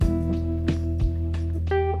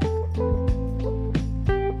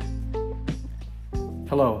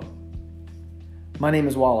Hello, my name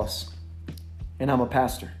is Wallace, and I'm a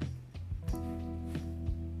pastor.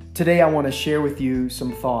 Today I want to share with you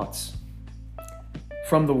some thoughts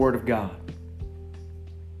from the Word of God.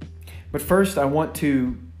 But first I want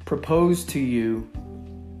to propose to you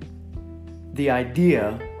the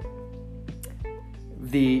idea,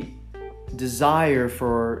 the desire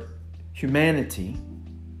for humanity,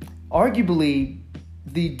 arguably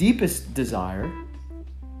the deepest desire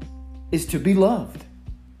is to be loved.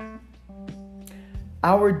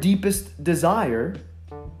 Our deepest desire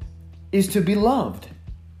is to be loved.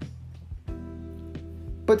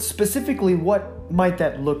 But specifically, what might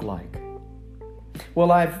that look like?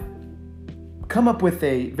 Well, I've come up with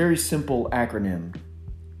a very simple acronym.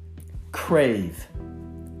 CRAVE.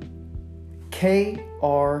 K-R-A-V.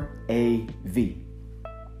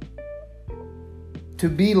 To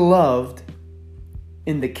be loved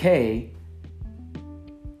in the K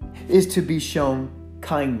is to be shown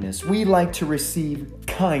kindness. We like to receive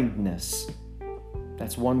kindness.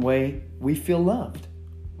 That's one way we feel loved.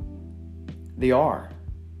 The R.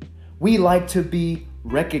 We like to be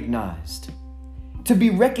recognized. To be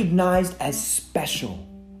recognized as special,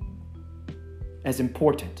 as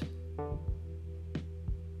important.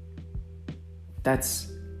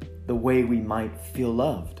 That's the way we might feel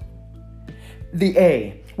loved. The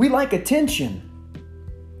A. We like attention.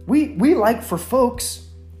 We like for folks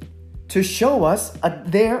to show us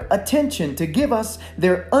their attention, to give us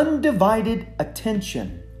their undivided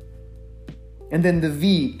attention. And then the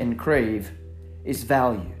V in crave is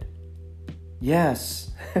valued.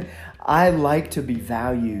 Yes, I like to be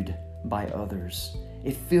valued by others.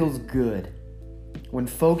 It feels good. When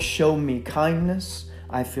folks show me kindness,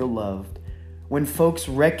 I feel loved. When folks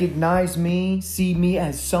recognize me, see me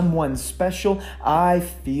as someone special, I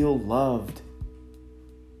feel loved.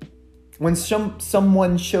 When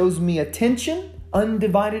someone shows me attention,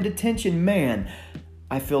 undivided attention, man,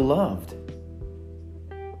 I feel loved.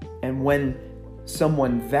 And when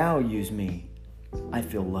someone values me, I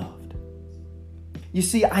feel loved. You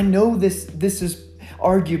see, I know this is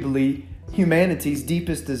arguably humanity's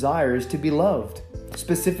deepest desire is to be loved,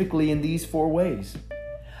 specifically in these 4 ways.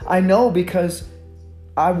 I know because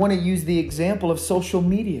I want to use the example of social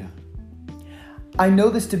media. I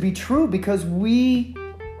know this to be true because we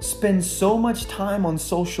spend so much time on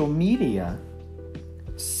social media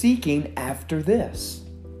seeking after this,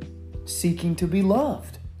 seeking to be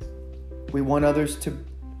loved. We want others to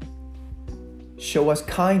show us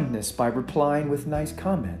kindness by replying with nice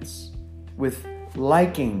comments, with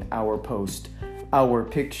liking our post, our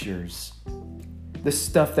pictures, the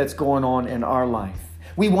stuff that's going on in our life.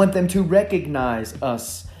 We want them to recognize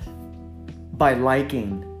us by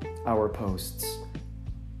liking our posts.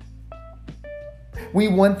 We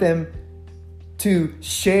want them to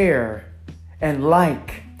share and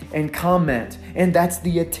like and comment, and that's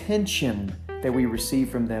the attention that we receive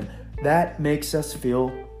from them. That makes us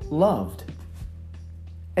feel loved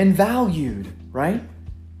and valued, right?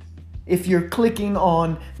 If you're clicking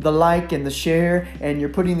on the like and the share and you're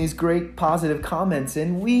putting these great positive comments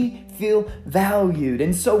in, we feel valued.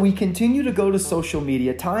 And so we continue to go to social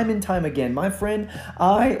media time and time again. My friend,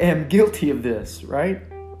 I am guilty of this, right?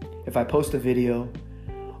 If I post a video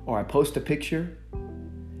or I post a picture,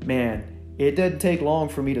 man, it doesn't take long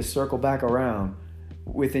for me to circle back around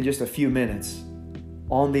within just a few minutes,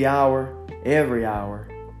 on the hour, every hour,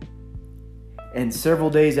 and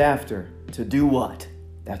several days after to do what?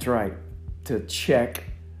 That's right, to check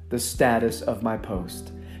the status of my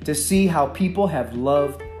post, to see how people have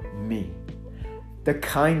loved me. The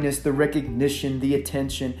kindness, the recognition, the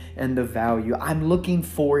attention, and the value. I'm looking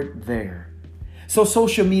for it there. So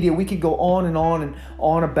social media, we could go on and on and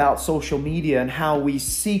on about social media and how we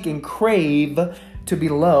seek and crave to be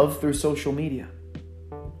loved through social media.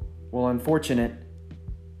 Well, unfortunate,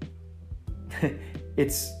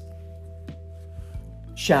 it's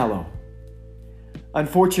shallow.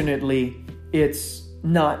 Unfortunately, it's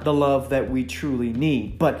not the love that we truly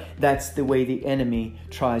need, but that's the way the enemy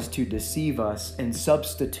tries to deceive us and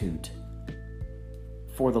substitute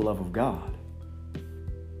for the love of God.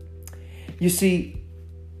 You see,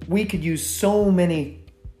 we could use so many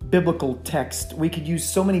biblical texts. We could use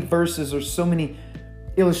so many verses or so many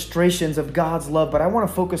illustrations of God's love, but I want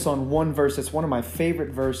to focus on one verse. It's one of my favorite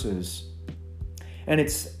verses, and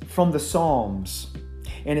it's from the Psalms,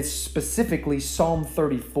 and it's specifically Psalm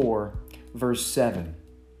 34, verse 7.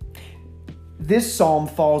 This psalm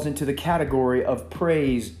falls into the category of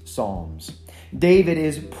praise psalms. David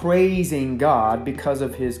is praising God because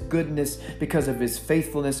of his goodness, because of his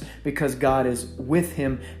faithfulness, because God is with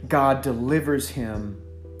him. God delivers him.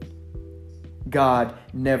 God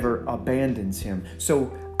never abandons him.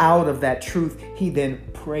 So out of that truth, he then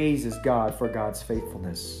praises God for God's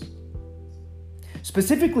faithfulness.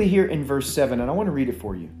 Specifically here in verse 7, and I want to read it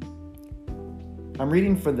for you. I'm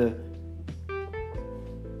reading for the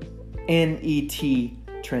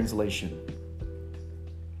NET translation,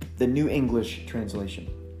 the New English translation.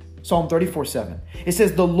 Psalm 34:7. It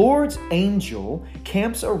says, "The Lord's angel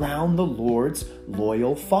camps around the Lord's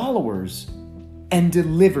loyal followers and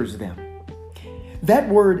delivers them." That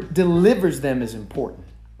word delivers them is important.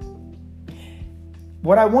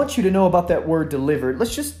 What I want you to know about that word delivered,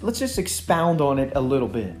 let's just expound on it a little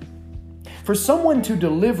bit. For someone to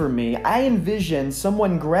deliver me, I envision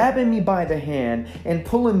someone grabbing me by the hand and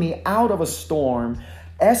pulling me out of a storm,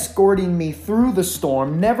 escorting me through the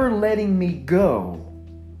storm, never letting me go.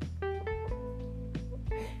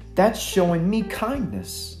 That's showing me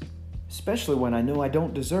kindness, especially when I know I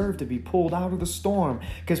don't deserve to be pulled out of the storm,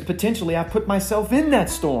 because potentially I put myself in that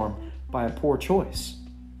storm by a poor choice.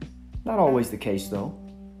 Not always the case, though.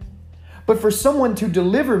 But for someone to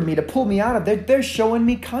deliver me, to pull me out of there, they're showing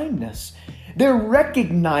me kindness. They're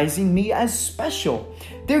recognizing me as special.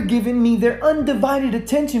 They're giving me their undivided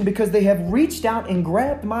attention because they have reached out and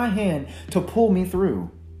grabbed my hand to pull me through.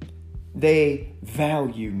 They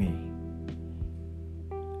value me.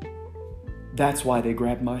 That's why they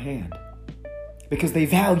grabbed my hand. Because they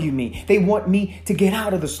value me. They want me to get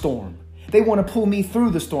out of the storm. They want to pull me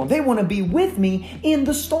through the storm. They want to be with me in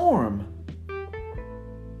the storm.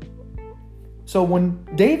 So when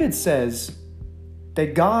David says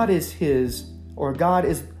that God is his, or God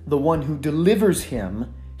is the one who delivers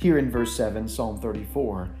him, here in verse 7, Psalm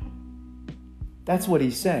 34, that's what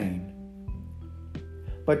he's saying.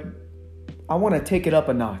 But I want to take it up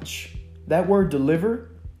a notch. That word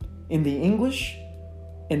deliver in the English,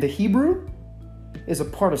 in the Hebrew, is a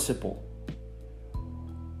participle.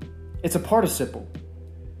 It's a participle.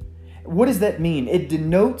 What does that mean? It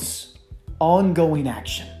denotes ongoing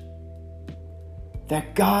action.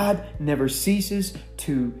 That God never ceases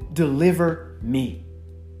to deliver me.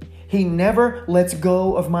 He never lets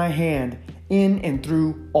go of my hand in and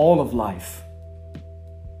through all of life.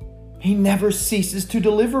 He never ceases to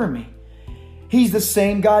deliver me. He's the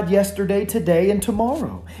same God yesterday, today, and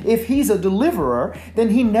tomorrow. If he's a deliverer, then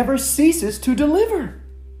he never ceases to deliver.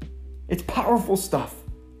 It's powerful stuff.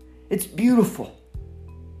 It's beautiful.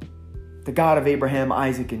 The God of Abraham,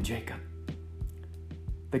 Isaac, and Jacob.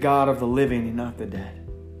 The God of the living and not the dead.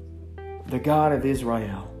 The God of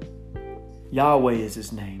Israel. Yahweh is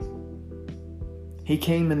his name. He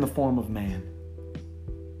came in the form of man.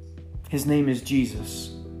 His name is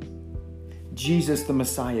Jesus. Jesus, the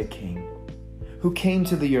Messiah King, who came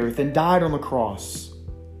to the earth and died on the cross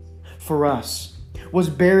for us, was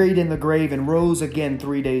buried in the grave and rose again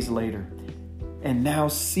 3 days later, and now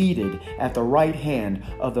seated at the right hand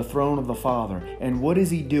of the throne of the Father. And what is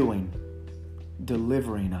he doing?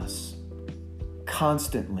 Delivering us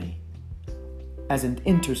constantly as an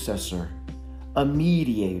intercessor, a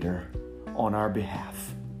mediator on our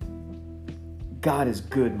behalf. God is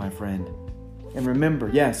good, my friend. And remember,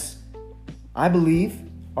 yes, I believe,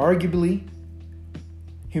 arguably,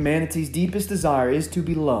 humanity's deepest desire is to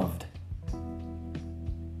be loved.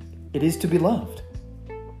 It is to be loved.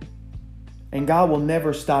 And God will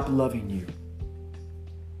never stop loving you.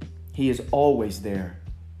 He is always there,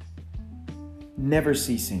 never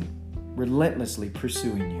ceasing, relentlessly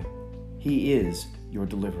pursuing you. He is your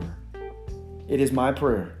deliverer. It is my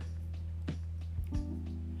prayer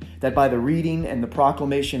that by the reading and the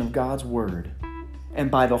proclamation of God's word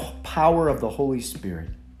and by the power of the Holy Spirit,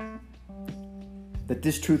 that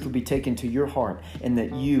this truth would be taken to your heart and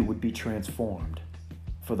that you would be transformed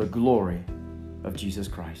for the glory of Jesus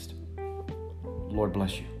Christ. Lord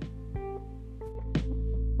bless you.